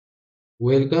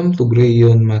Welcome to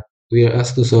GrayYeon We are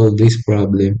asked to solve this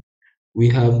problem. We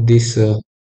have this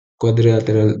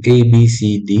quadrilateral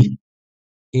ABCD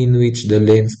in which the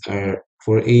lengths are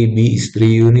for AB is 3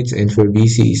 units and for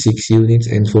BC is 6 units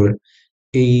and for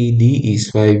AD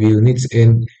is 5 units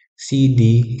and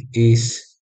CD is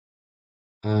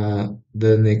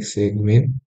the next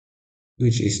segment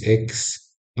which is X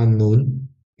unknown.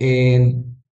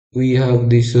 And we have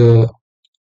this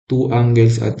two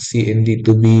angles at C and D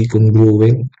to be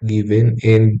congruent given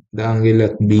and the angle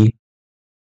at B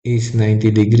is 90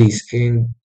 degrees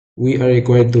and we are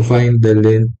required to find the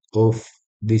length of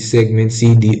this segment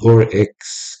CD or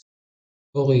X.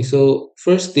 Okay, so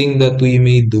first thing that we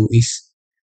may do is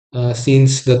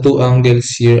since the two angles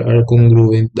here are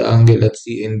congruent, the angle at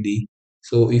C and D,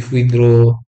 so if we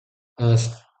draw a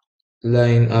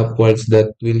line upwards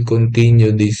that will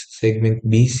continue this segment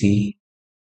BC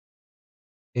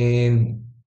and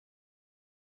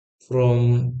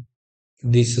from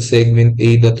this segment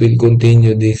A that will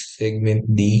continue this segment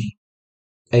D,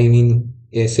 I mean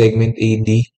segment AD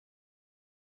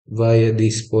via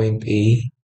this point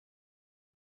A.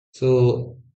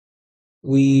 So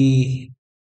we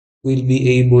will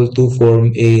be able to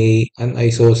form an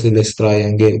isosceles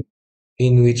triangle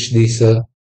in which this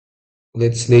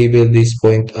let's label this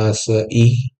point as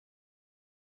E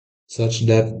such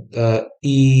that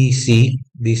EC,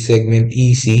 this segment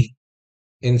EC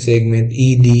and segment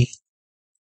ED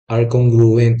are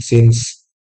congruent since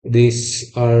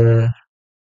these are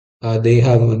they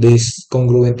have these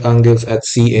congruent angles at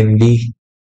C and D.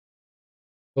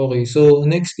 Okay, so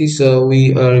next is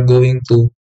we are going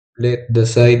to let the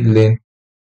side length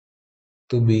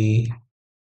to be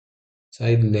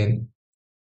side length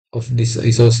of this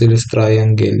isosceles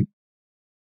triangle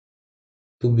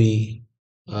to be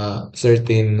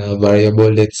certain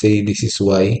variable. Let's say this is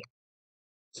y,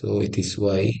 so it is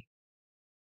y.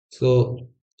 So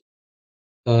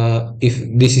if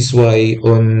this is y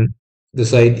on the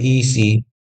side EC,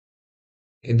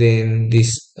 and then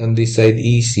this on this side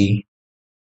EC,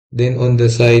 then on the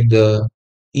side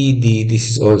ED,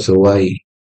 this is also y.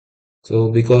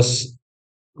 So because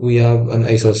we have an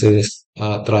isosceles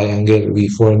triangle, we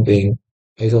formed an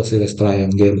isosceles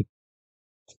triangle.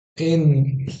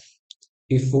 And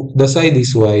if the side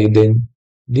is y, then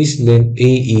this length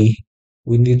AE,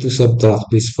 we need to subtract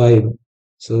this 5.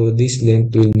 So this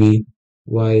length will be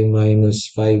y minus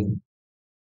 5.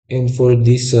 And for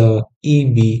this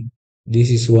EB, this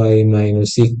is y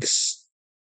minus 6.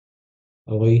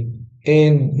 Okay?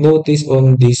 And notice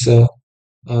on this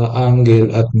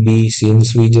angle at B,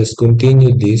 since we just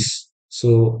continue this,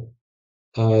 so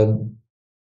uh,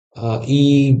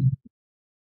 E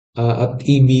at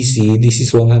EBC, this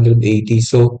is 180.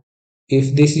 So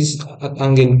if this is at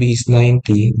angle B is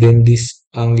 90, then this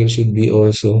angle should be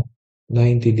also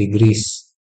 90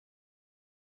 degrees.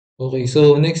 Okay,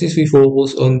 so next is we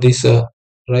focus on this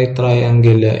right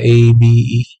triangle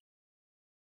ABE.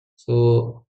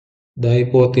 So the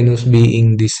hypotenuse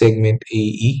being the segment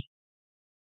AE.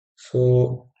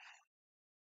 So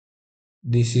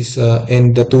this is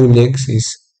and the two legs is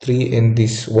 3 and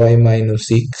this y minus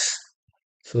 6.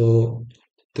 So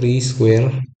 3 square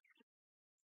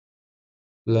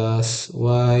plus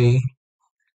y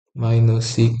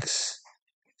minus 6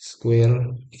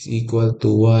 square is equal to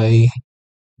y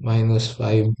minus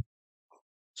 5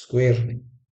 square.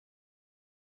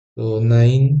 So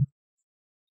 9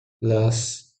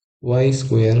 plus y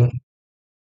square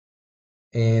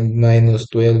and minus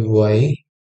 12y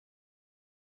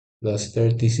plus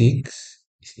 36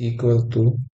 is equal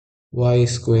to y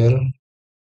square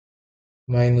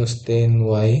minus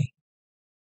 10y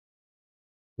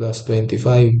plus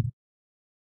 25.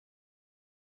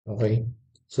 Okay,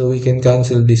 so we can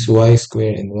cancel this y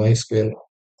square and y square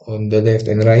on the left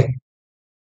and right.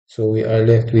 So we are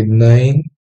left with 9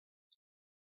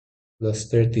 plus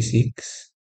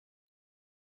 36.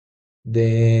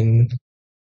 Then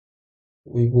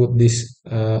we put this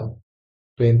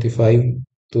 25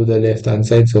 to the left hand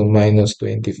side, so minus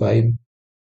 25.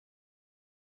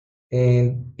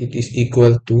 And it is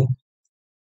equal to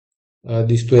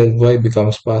this 12y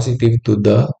becomes positive to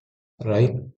the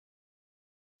right.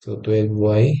 So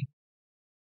 12y.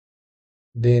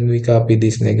 Then we copy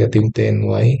this negative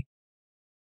 10y.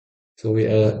 So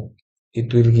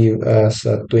it will give us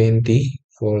 20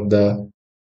 for the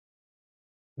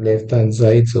left hand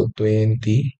side. So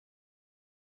 20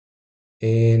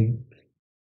 and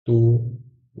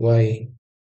 2y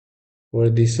for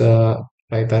this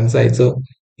right hand side. So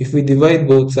if we divide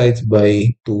both sides by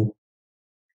 2,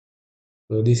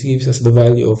 so this gives us the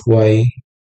value of y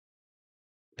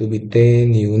to be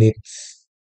 10 units.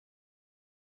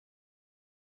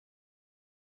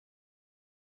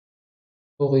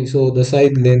 Okay, so the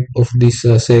side length of this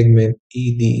segment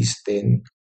ED is 10,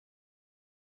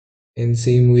 and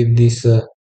same with this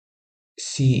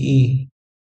CE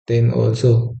 10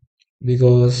 also,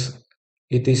 because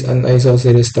it is an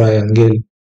isosceles triangle.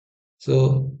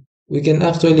 So we can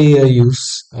actually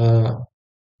use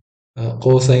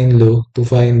cosine law to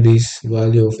find this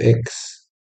value of x.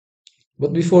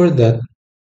 But before that,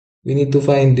 we need to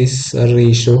find this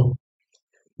ratio.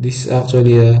 This is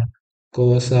actually a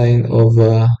cosine of,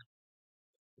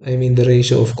 the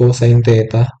ratio of cosine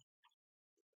theta.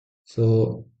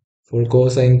 So for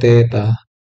cosine theta,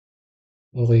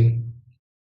 okay,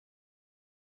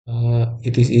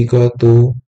 it is equal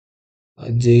to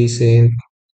adjacent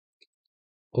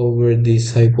over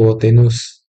this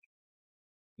hypotenuse.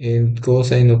 And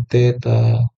cosine of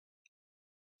theta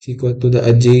is equal to the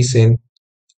adjacent,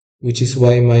 which is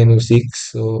y minus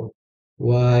 6. So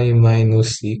y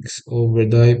minus 6 over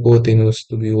the hypotenuse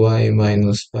to be y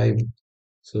minus 5.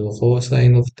 So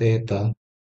cosine of theta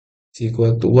is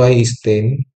equal to y is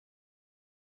 10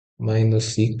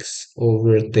 minus 6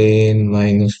 over 10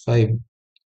 minus 5.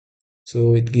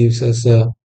 So it gives us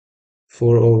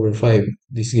 4 over 5.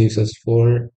 This gives us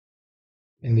 4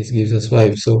 and this gives us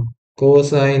 5. So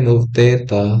cosine of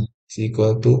theta is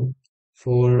equal to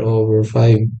 4 over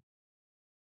 5.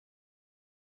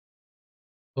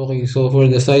 Okay, so for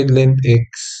the side length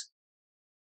x,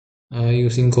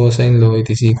 using cosine law, it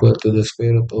is equal to the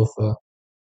square root of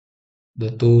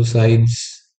the two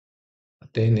sides,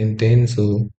 10 and 10.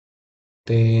 So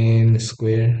 10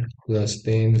 square plus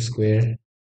 10 square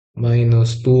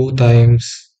minus 2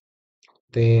 times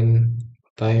 10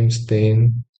 times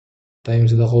 10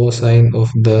 times the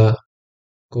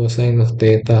cosine of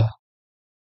theta,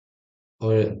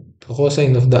 or the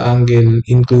cosine of the angle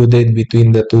included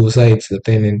between the two sides, the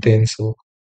 10 and 10. So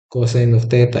cosine of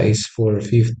theta is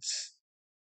 4/5.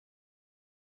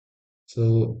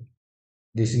 So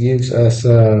this gives us,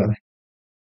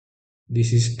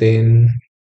 this is 10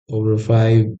 over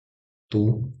 5,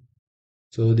 2.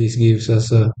 So this gives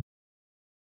us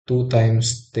 2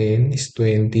 times 10 is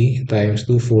 20 times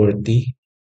 2, 40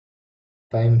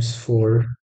 times 4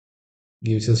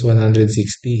 gives us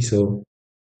 160. So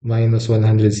minus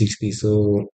 160.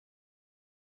 So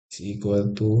it's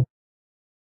equal to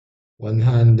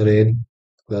 100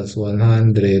 plus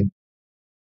 100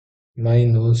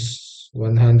 minus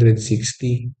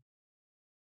 160.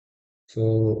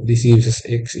 So this gives us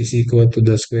x is equal to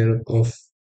the square root of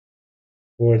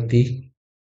 40.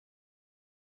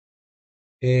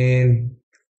 And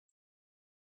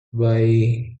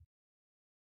by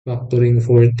factoring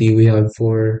 40, we have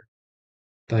 4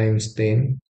 times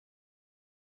 10.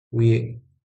 We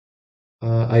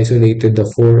isolated the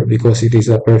 4 because it is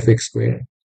a perfect square.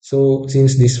 So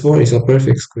since this 4 is a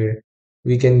perfect square,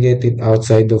 we can get it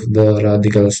outside of the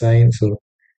radical sign. So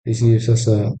this gives us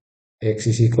x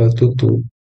is equal to 2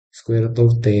 square root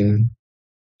of 10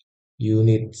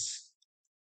 units.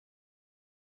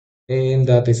 And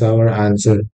that is our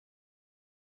answer.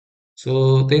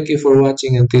 So thank you for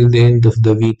watching until the end of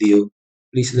the video.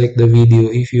 Please like the video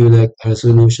if you like our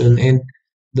solution, and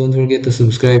don't forget to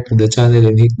subscribe to the channel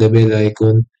and hit the bell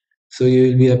icon so you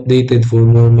will be updated for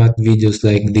more math videos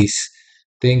like this.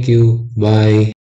 Thank you. Bye.